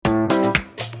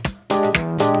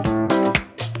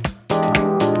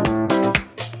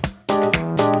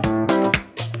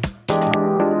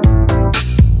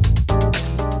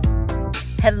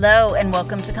Hello and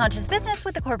welcome to Conscious Business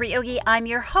with the Corporate Yogi. I'm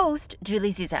your host,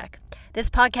 Julie Zuzak. This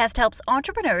podcast helps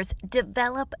entrepreneurs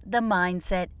develop the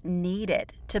mindset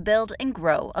needed to build and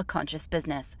grow a conscious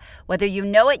business. Whether you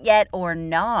know it yet or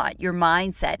not, your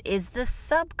mindset is the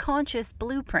subconscious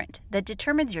blueprint that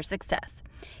determines your success.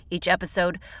 Each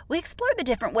episode, we explore the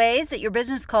different ways that your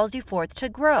business calls you forth to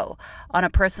grow on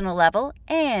a personal level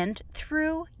and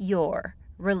through your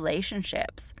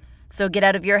relationships. So get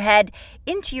out of your head,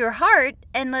 into your heart,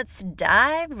 and let's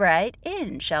dive right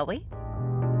in, shall we?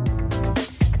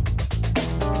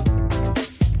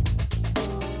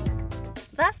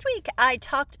 Last week, I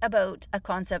talked about a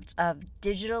concept of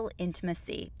digital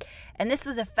intimacy, and this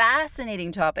was a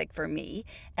fascinating topic for me,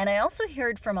 and I also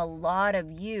heard from a lot of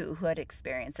you who had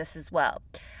experienced this as well.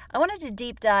 I wanted to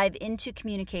deep dive into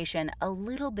communication a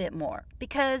little bit more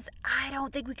because I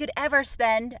don't think we could ever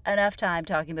spend enough time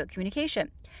talking about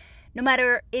communication. No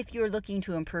matter if you're looking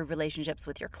to improve relationships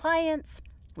with your clients,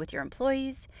 with your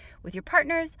employees, with your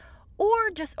partners, or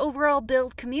just overall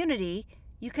build community,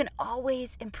 you can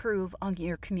always improve on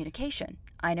your communication.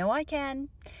 I know I can.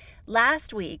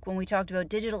 Last week, when we talked about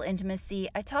digital intimacy,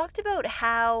 I talked about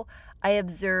how I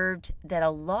observed that a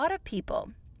lot of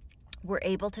people were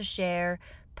able to share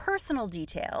personal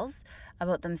details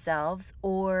about themselves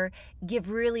or give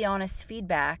really honest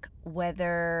feedback,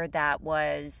 whether that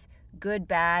was good,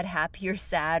 bad, happy or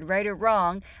sad, right or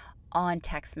wrong, on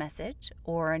text message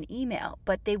or an email,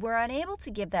 but they were unable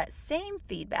to give that same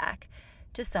feedback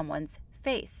to someone's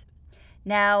face.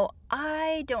 Now,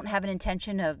 I don't have an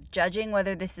intention of judging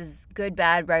whether this is good,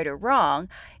 bad, right or wrong.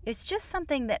 It's just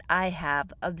something that I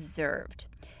have observed.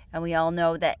 And we all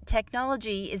know that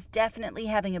technology is definitely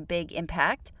having a big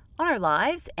impact on our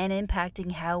lives and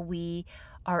impacting how we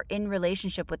are in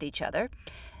relationship with each other.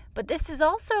 But this is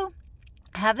also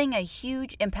having a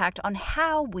huge impact on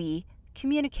how we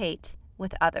communicate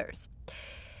with others.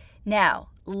 Now,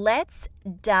 let's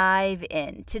dive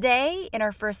in. Today, in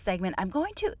our first segment, I'm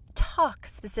going to talk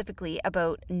specifically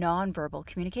about nonverbal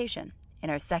communication. In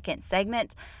our second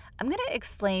segment, I'm going to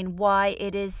explain why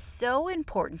it is so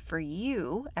important for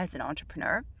you as an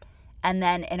entrepreneur. And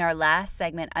then in our last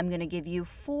segment, I'm going to give you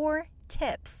 4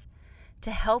 tips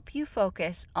to help you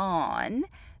focus on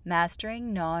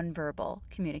mastering nonverbal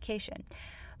communication.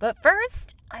 But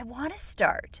first, I want to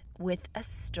start with a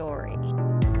story.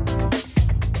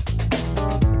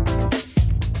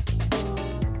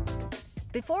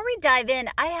 Before we dive in,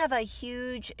 I have a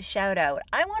huge shout out.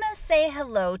 I want to say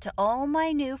hello to all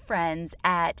my new friends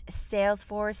at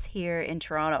Salesforce here in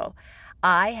Toronto.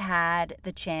 I had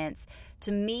the chance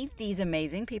to meet these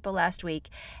amazing people last week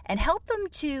and help them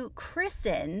to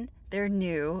christen their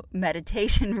new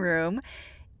meditation room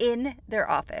in their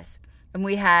office. And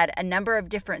we had a number of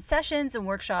different sessions and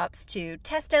workshops to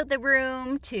test out the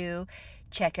room, to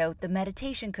check out the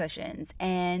meditation cushions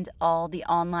and all the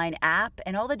online app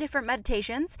and all the different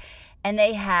meditations. And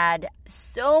they had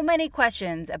so many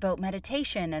questions about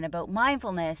meditation and about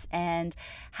mindfulness and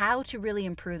how to really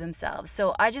improve themselves.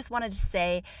 So I just wanted to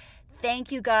say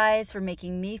thank you guys for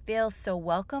making me feel so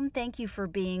welcome. Thank you for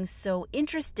being so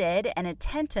interested and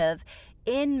attentive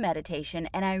in meditation,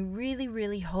 and I really,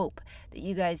 really hope that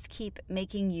you guys keep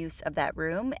making use of that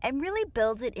room and really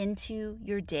build it into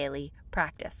your daily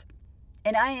practice.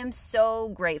 And I am so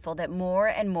grateful that more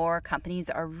and more companies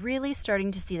are really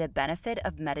starting to see the benefit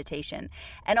of meditation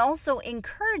and also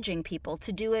encouraging people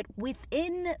to do it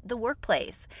within the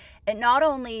workplace. It not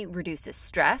only reduces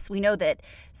stress, we know that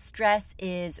stress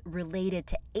is related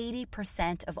to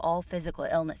 80% of all physical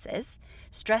illnesses.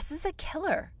 Stress is a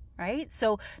killer. Right?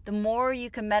 So the more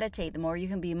you can meditate, the more you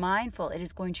can be mindful, it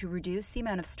is going to reduce the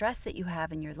amount of stress that you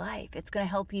have in your life. It's going to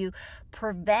help you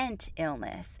prevent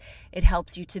illness. It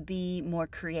helps you to be more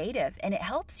creative, and it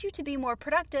helps you to be more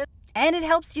productive, and it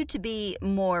helps you to be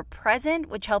more present,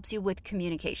 which helps you with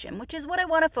communication, which is what I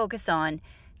want to focus on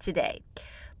today.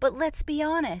 But let's be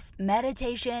honest,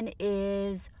 meditation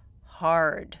is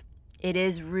hard. It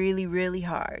is really, really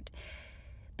hard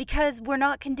because we're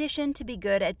not conditioned to be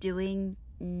good at doing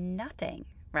nothing,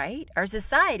 right? Our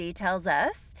society tells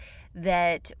us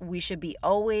that we should be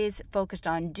always focused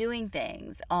on doing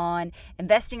things, on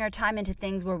investing our time into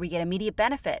things where we get immediate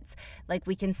benefits, like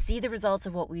we can see the results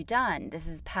of what we've done. This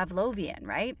is Pavlovian,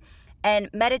 right? And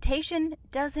meditation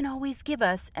doesn't always give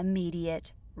us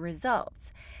immediate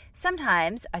results.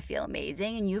 Sometimes I feel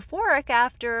amazing and euphoric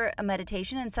after a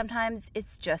meditation, and sometimes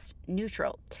it's just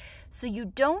neutral. So you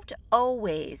don't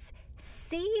always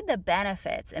see the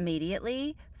benefits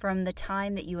immediately from the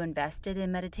time that you invested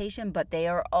in meditation, but they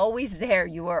are always there.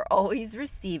 You are always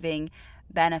receiving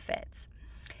benefits.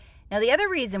 Now, the other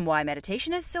reason why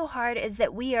meditation is so hard is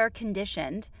that we are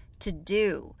conditioned to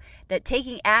do, that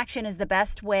taking action is the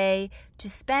best way to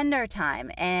spend our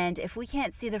time. And if we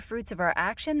can't see the fruits of our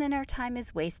action, then our time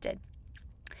is wasted.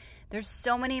 There's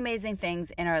so many amazing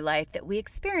things in our life that we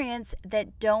experience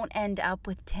that don't end up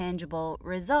with tangible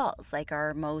results, like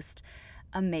our most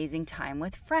amazing time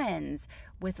with friends,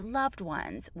 with loved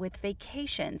ones, with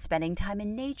vacation, spending time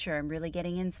in nature and really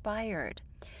getting inspired.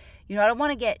 I don't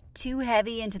want to get too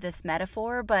heavy into this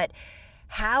metaphor, but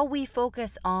how we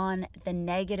focus on the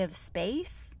negative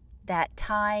space, that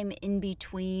time in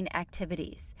between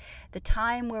activities, the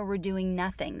time where we're doing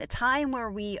nothing, the time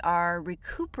where we are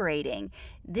recuperating,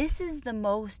 this is the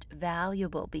most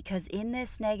valuable, because in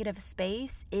this negative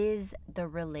space is the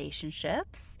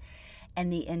relationships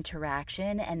and the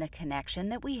interaction and the connection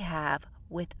that we have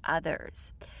with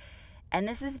others. And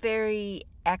this is very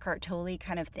Eckhart Tolle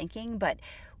kind of thinking, but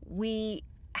we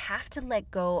have to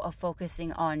let go of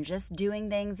focusing on just doing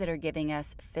things that are giving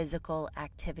us physical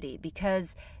activity,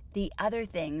 because the other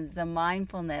things, the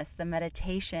mindfulness, the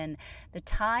meditation, the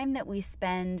time that we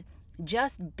spend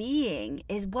just being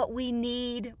is what we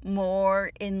need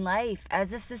more in life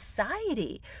as a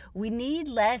society. We need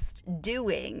less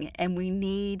doing and we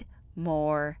need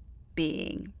more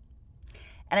being.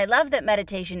 And I love that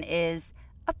meditation is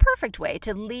a perfect way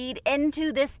to lead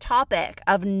into this topic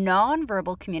of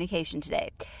nonverbal communication today,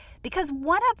 because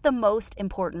one of the most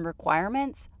important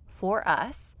requirements for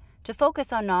us to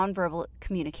focus on nonverbal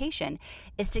communication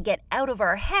is to get out of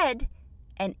our head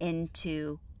and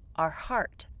into our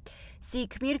heart. See,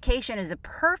 communication is a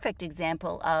perfect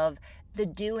example of the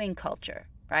doing culture,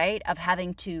 right? Of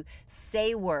having to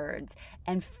say words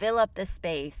and fill up the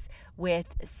space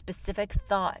with specific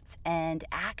thoughts and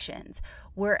actions.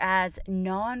 Whereas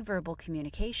nonverbal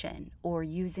communication, or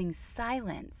using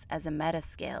silence as a meta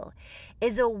skill,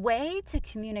 is a way to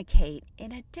communicate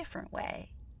in a different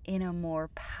way, in a more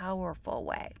powerful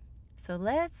way. So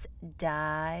let's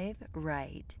dive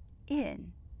right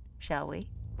in, shall we?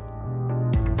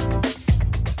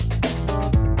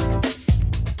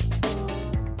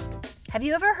 Have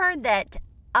you ever heard that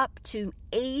up to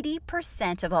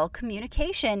 80% of all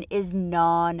communication is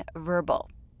nonverbal?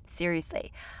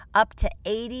 Seriously, up to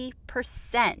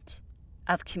 80%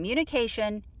 of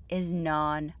communication is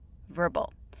nonverbal.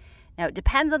 Now, it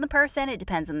depends on the person, it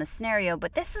depends on the scenario,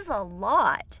 but this is a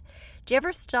lot. Do you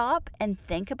ever stop and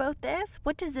think about this?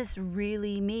 What does this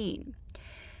really mean?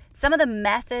 Some of the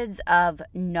methods of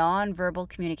nonverbal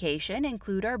communication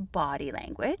include our body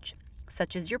language,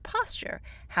 such as your posture.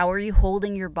 How are you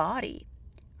holding your body?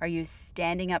 Are you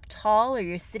standing up tall? Are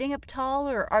you sitting up tall?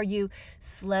 Or are you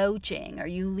slouching? Are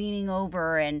you leaning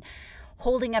over and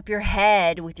holding up your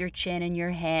head with your chin in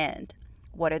your hand?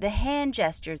 What are the hand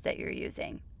gestures that you're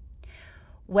using?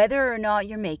 Whether or not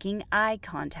you're making eye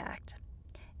contact.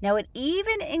 Now, it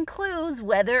even includes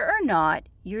whether or not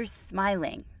you're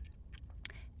smiling.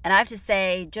 And I have to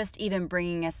say, just even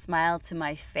bringing a smile to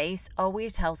my face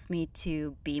always helps me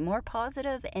to be more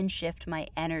positive and shift my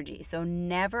energy. So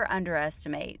never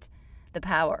underestimate the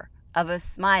power of a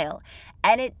smile.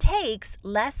 And it takes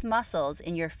less muscles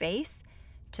in your face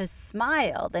to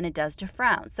smile than it does to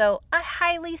frown. So I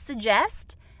highly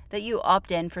suggest that you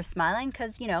opt in for smiling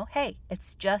because, hey,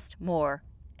 it's just more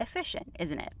efficient,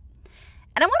 isn't it?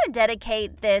 And I want to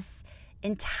dedicate this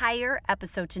entire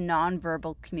episode to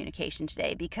nonverbal communication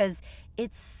today because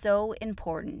it's so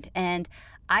important. And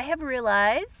I have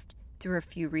realized through a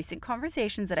few recent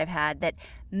conversations that I've had that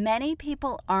many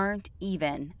people aren't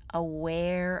even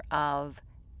aware of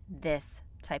this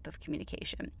type of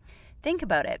communication. Think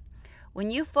about it. When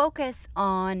you focus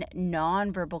on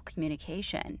nonverbal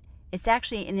communication, it's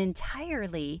actually an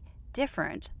entirely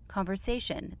different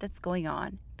conversation that's going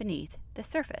on beneath the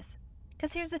surface.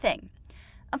 Because here's the thing.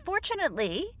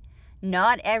 Unfortunately,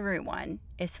 not everyone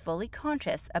is fully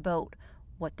conscious about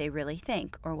what they really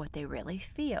think or what they really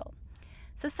feel.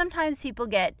 So sometimes people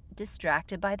get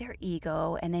distracted by their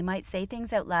ego and they might say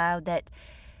things out loud that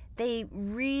they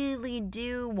really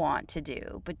do want to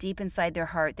do, but deep inside their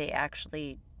heart, they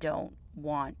actually don't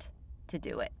want to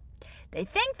do it. They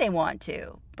think they want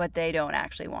to, but they don't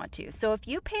actually want to. So if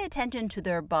you pay attention to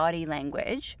their body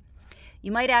language,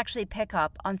 you might actually pick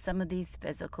up on some of these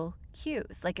physical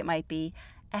cues, like it might be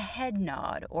a head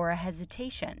nod or a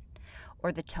hesitation,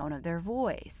 or the tone of their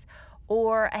voice,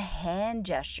 or a hand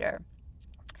gesture.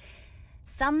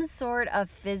 Some sort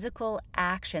of physical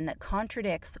action that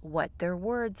contradicts what their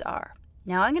words are.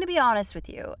 Now, I'm going to be honest with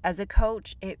you. As a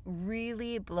coach, it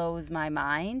really blows my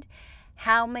mind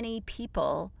how many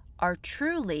people are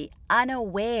truly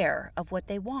unaware of what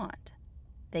they want.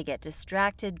 They get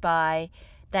distracted by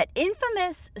that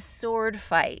infamous sword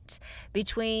fight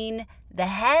between the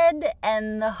head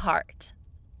and the heart.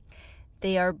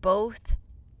 They are both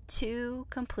two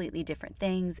completely different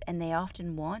things, and they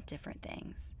often want different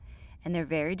things. And they're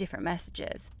very different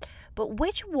messages. But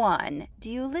which one do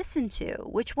you listen to?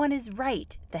 Which one is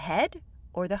right, the head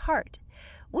or the heart?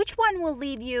 Which one will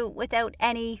leave you without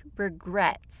any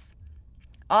regrets?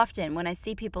 Often when I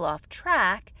see people off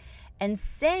track and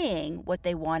saying what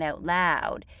they want out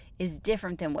loud is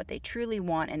different than what they truly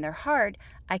want in their heart,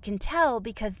 I can tell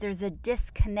because there's a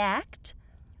disconnect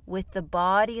with the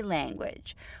body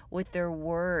language, with their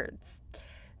words.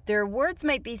 Their words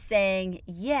might be saying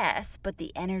yes, but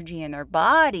the energy in their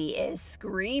body is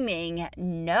screaming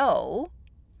no.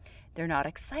 They're not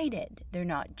excited. They're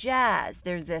not jazzed.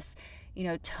 There's this,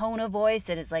 tone of voice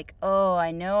that is like, oh,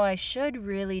 I know I should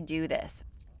really do this.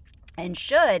 And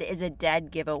should is a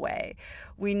dead giveaway.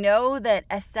 We know that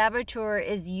a saboteur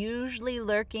is usually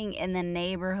lurking in the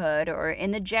neighborhood or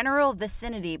in the general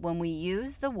vicinity when we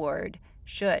use the word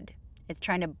should. It's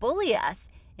trying to bully us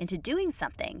into doing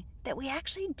something that we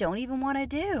actually don't even want to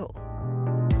do.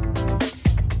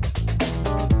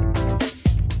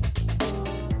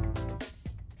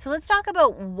 So let's talk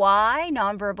about why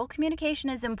nonverbal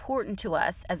communication is important to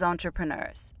us as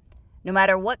entrepreneurs. No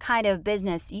matter what kind of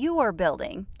business you are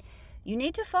building, you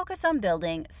need to focus on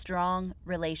building strong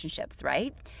relationships,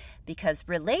 right? Because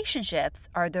relationships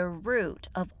are the root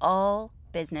of all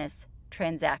business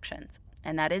transactions.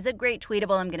 And that is a great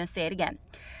tweetable. I'm going to say it again.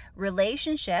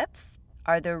 Relationships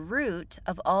are the root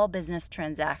of all business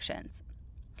transactions.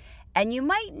 And you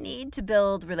might need to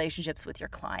build relationships with your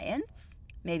clients,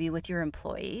 maybe with your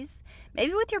employees,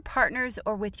 maybe with your partners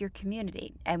or with your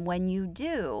community. And when you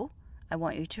do, I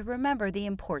want you to remember the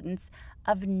importance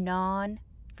of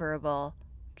nonverbal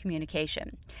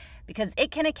communication, because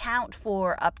it can account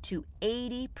for up to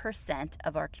 80%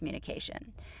 of our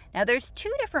communication. Now, there's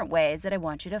two different ways that I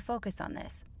want you to focus on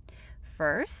this.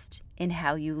 First, in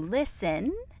how you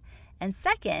listen, and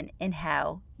second, in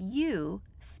how you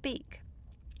speak.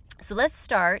 So let's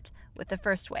start with the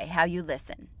first way, how you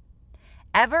listen.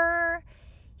 Ever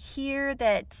hear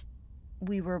that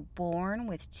we were born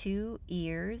with 2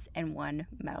 ears and 1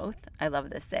 mouth? I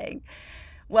love this saying.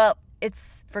 Well,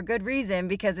 it's for good reason,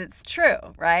 because it's true,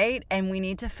 right? And we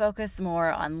need to focus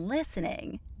more on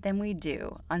listening than we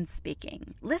do on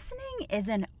speaking. Listening is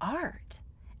an art.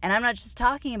 And I'm not just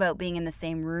talking about being in the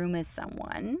same room as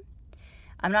someone.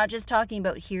 I'm not just talking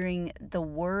about hearing the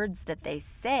words that they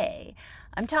say.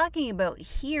 I'm talking about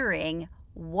hearing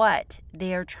what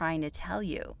they are trying to tell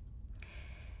you.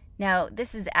 Now,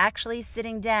 this is actually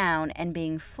sitting down and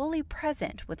being fully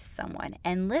present with someone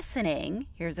and listening,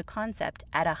 here's a concept,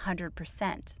 at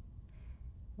 100%.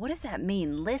 What does that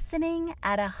mean? Listening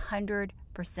at 100%.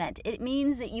 It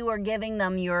means that you are giving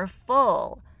them your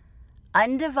full,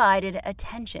 undivided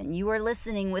attention. You are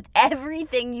listening with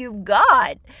everything you've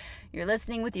got. You're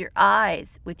listening with your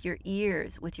eyes, with your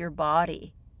ears, with your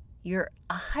body. You're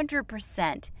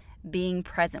 100% being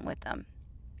present with them.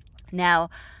 Now,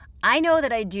 I know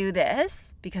that I do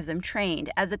this because I'm trained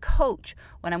as a coach.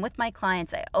 When I'm with my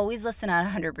clients, I always listen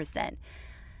at 100%.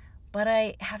 But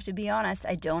I have to be honest,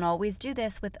 I don't always do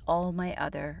this with all my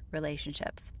other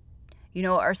relationships.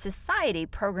 Our society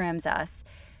programs us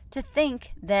to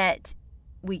think that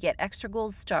we get extra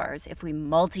gold stars if we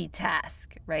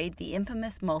multitask, right? The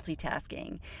infamous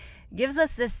multitasking gives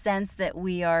us this sense that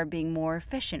we are being more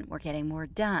efficient, we're getting more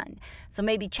done. So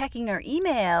maybe checking our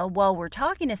email while we're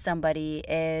talking to somebody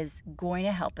is going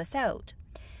to help us out.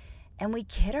 And we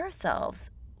kid ourselves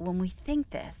when we think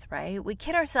this, right? We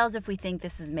kid ourselves if we think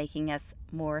this is making us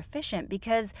more efficient,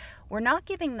 because we're not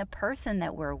giving the person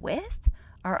that we're with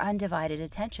our undivided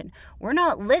attention. We're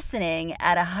not listening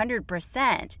at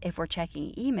 100% if we're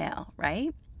checking email,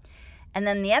 right? And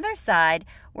then the other side,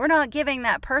 we're not giving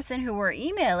that person who we're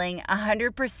emailing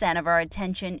 100% of our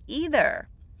attention either.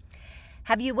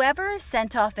 Have you ever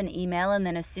sent off an email and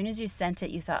then as soon as you sent it,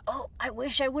 you thought, oh, I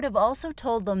wish I would have also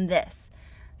told them this.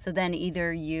 So then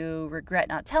either you regret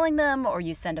not telling them or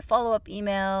you send a follow-up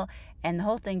email and the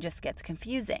whole thing just gets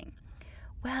confusing.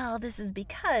 Well, this is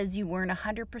because you weren't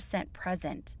 100%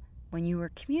 present when you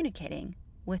were communicating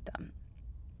with them.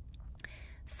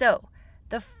 So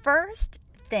the first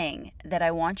thing that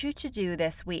I want you to do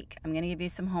this week, I'm going to give you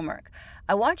some homework.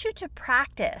 I want you to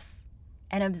practice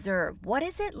and observe, what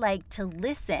is it like to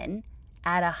listen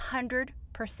at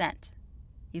 100%?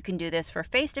 You can do this for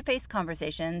face-to-face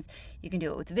conversations. You can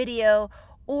do it with video,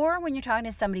 or when you're talking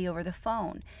to somebody over the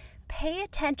phone. Pay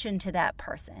attention to that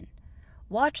person.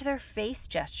 Watch their face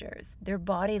gestures, their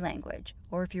body language,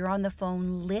 or if you're on the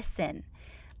phone, listen.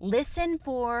 Listen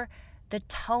for the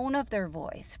tone of their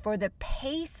voice, for the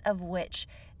pace of which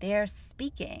they are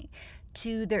speaking,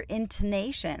 to their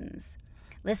intonations.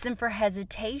 Listen for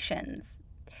hesitations.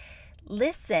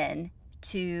 Listen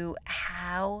to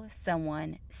how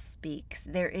someone speaks.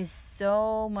 There is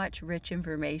so much rich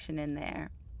information in there.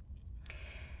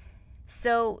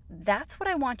 So that's what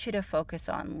I want you to focus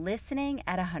on, listening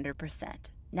at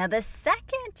 100%. Now, the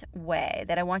second way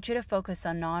that I want you to focus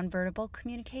on nonverbal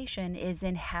communication is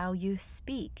in how you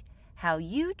speak, how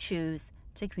you choose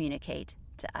to communicate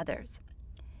to others.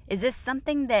 Is this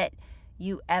something that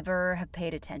you ever have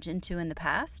paid attention to in the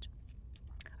past?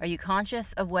 Are you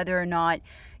conscious of whether or not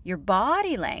your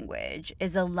body language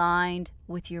is aligned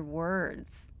with your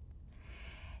words?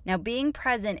 Now, being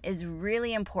present is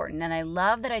really important, and I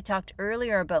love that I talked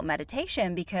earlier about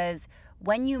meditation, because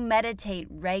when you meditate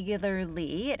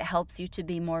regularly, it helps you to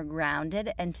be more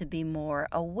grounded and to be more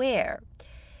aware.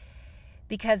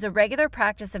 Because a regular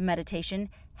practice of meditation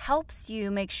helps you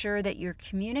make sure that your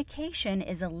communication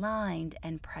is aligned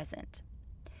and present.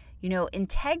 You know,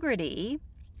 integrity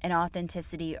and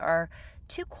authenticity are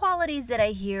two qualities that I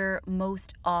hear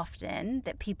most often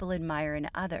that people admire in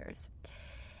others.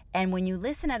 And when you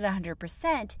listen at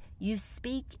 100%, you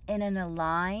speak in an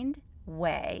aligned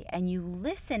way and you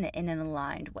listen in an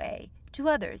aligned way to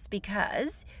others,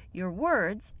 because your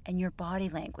words and your body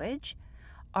language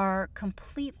are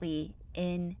completely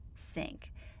in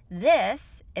sync.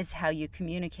 This is how you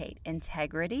communicate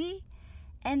integrity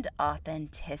and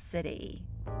authenticity.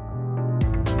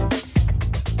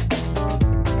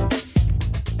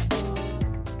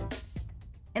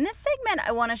 In this segment,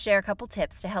 I want to share a couple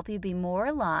tips to help you be more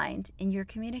aligned in your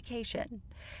communication.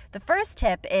 The first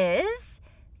tip is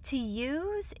to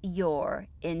use your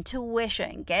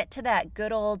intuition. Get to that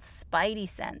good old spidey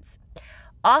sense.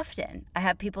 Often, I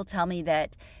have people tell me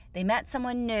that they met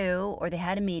someone new or they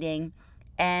had a meeting,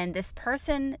 and this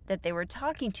person that they were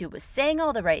talking to was saying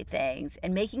all the right things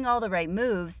and making all the right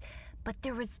moves, but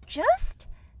there was just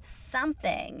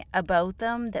something about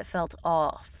them that felt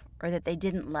off or that they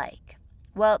didn't like.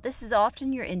 Well, this is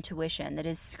often your intuition that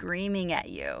is screaming at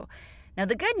you. Now,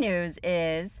 the good news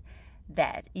is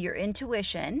that your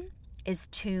intuition is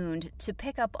tuned to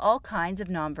pick up all kinds of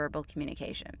nonverbal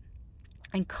communication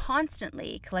and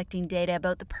constantly collecting data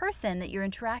about the person that you're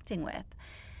interacting with.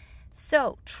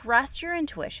 So trust your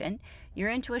intuition. Your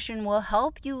intuition will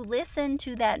help you listen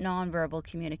to that nonverbal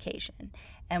communication.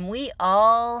 And we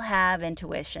all have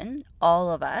intuition,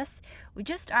 all of us. We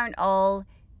just aren't all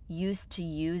used to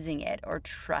using it or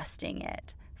trusting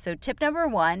it. So tip number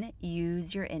 1,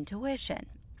 use your intuition.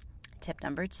 Tip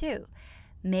number 2,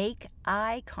 make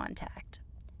eye contact.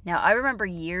 Now, I remember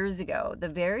years ago, the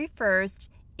very first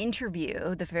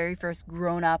interview, the very first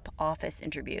grown-up office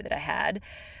interview that I had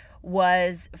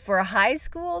was for a high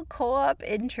school co-op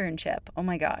internship. Oh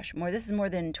my gosh, this is more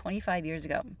than 25 years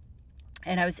ago.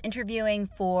 And I was interviewing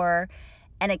for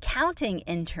an accounting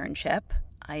internship.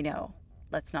 I know.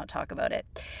 Let's not talk about it.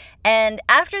 And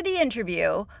after the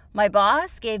interview, my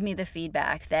boss gave me the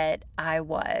feedback that I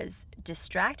was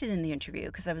distracted in the interview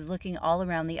because I was looking all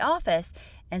around the office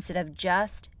instead of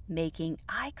just making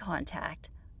eye contact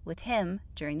with him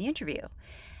during the interview.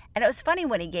 And it was funny,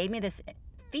 when he gave me this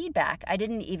feedback, I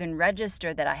didn't even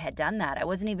register that I had done that. I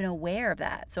wasn't even aware of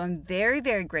that. So I'm very,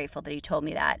 very grateful that he told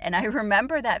me that. And I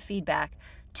remember that feedback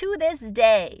to this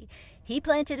day. He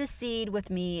planted a seed with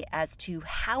me as to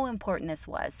how important this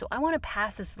was. So I want to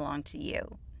pass this along to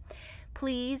you.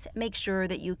 Please make sure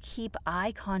that you keep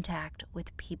eye contact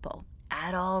with people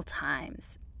at all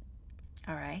times.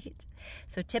 All right?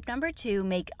 So tip number 2,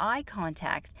 make eye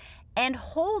contact and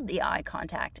hold the eye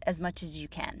contact as much as you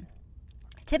can.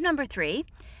 Tip number 3,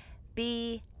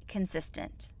 be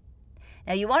consistent.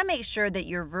 Now, you want to make sure that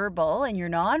your verbal and your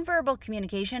nonverbal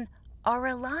communication are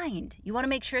aligned. You want to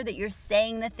make sure that you're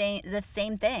saying the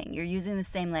same thing. You're using the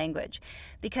same language,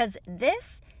 because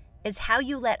this is how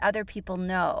you let other people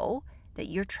know that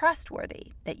you're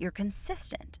trustworthy, that you're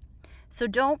consistent. So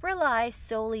don't rely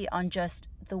solely on just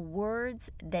the words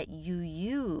that you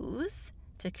use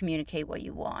to communicate what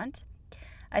you want.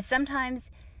 I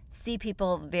sometimes see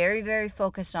people very, very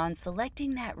focused on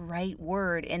selecting that right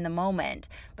word in the moment,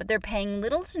 but they're paying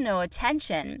little to no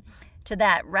attention to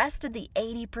that rest of the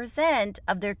 80%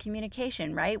 of their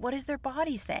communication, right? What is their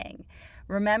body saying?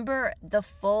 Remember the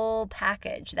full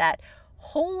package, that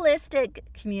holistic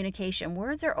communication.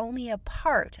 Words are only a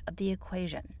part of the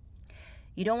equation.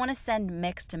 You don't want to send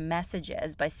mixed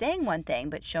messages by saying one thing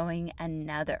but showing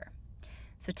another.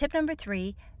 So tip number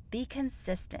 3, be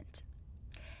consistent.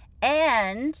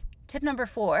 And tip number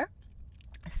 4,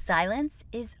 silence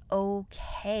is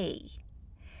okay.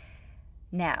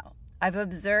 Now, I've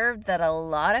observed that a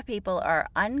lot of people are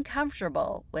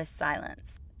uncomfortable with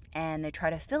silence, and they try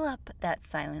to fill up that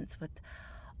silence with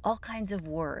all kinds of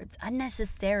words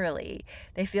unnecessarily.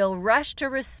 They feel rushed to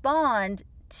respond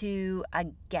to a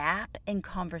gap in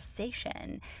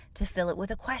conversation, to fill it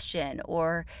with a question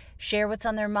or share what's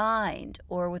on their mind,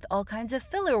 or with all kinds of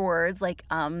filler words like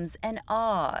ums and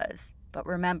ahs. But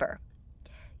remember,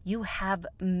 you have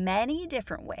many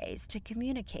different ways to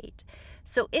communicate.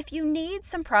 So if you need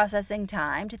some processing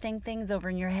time to think things over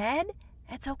in your head,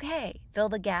 it's okay. Fill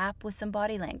the gap with some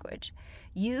body language.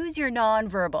 Use your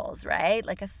nonverbals, right?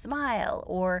 Like a smile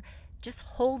or just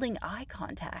holding eye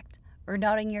contact or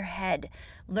nodding your head.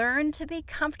 Learn to be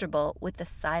comfortable with the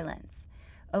silence.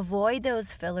 Avoid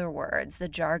those filler words, the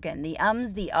jargon, the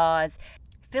ums, the ahs.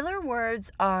 Filler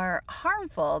words are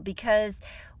harmful because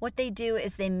what they do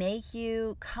is they make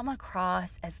you come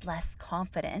across as less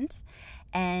confident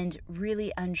and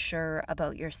really unsure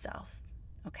about yourself.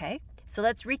 Okay? So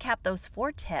let's recap those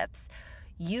 4 tips.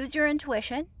 Use your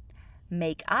intuition,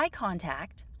 make eye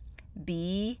contact,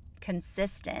 be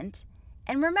consistent,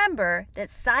 and remember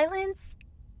that silence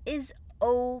is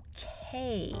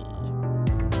okay.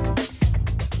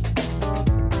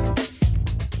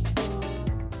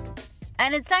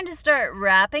 And it's time to start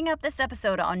wrapping up this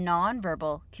episode on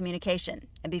nonverbal communication.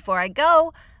 And before I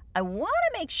go, I want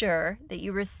to make sure that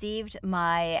you received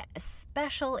my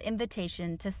special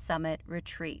invitation to Summit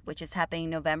Retreat, which is happening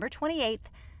November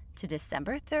 28th to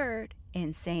December 3rd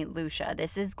in St. Lucia.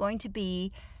 This is going to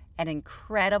be an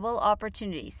incredible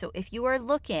opportunity. So if you are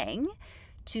looking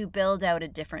to build out a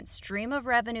different stream of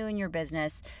revenue in your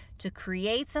business, to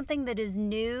create something that is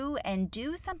new and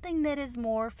do something that is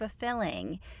more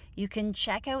fulfilling, you can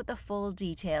check out the full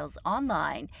details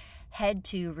online. Head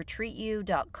to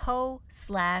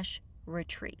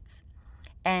retreatyou.co/retreats.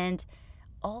 And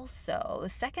also, the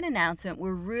second announcement,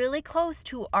 we're really close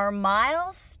to our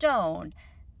milestone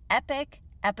epic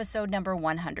episode number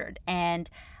 100. And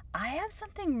I have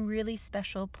something really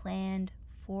special planned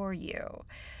for you.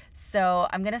 So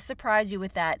I'm going to surprise you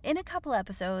with that in a couple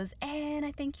episodes, and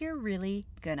I think you're really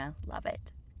going to love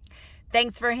it.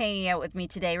 Thanks for hanging out with me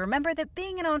today. Remember that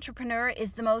being an entrepreneur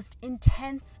is the most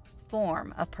intense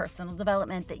form of personal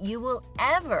development that you will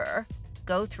ever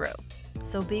go through.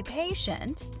 So be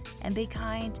patient and be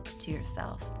kind to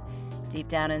yourself. Deep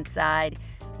down inside,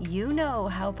 you know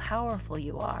how powerful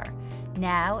you are.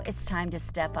 Now it's time to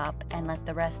step up and let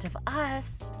the rest of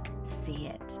us see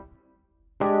it.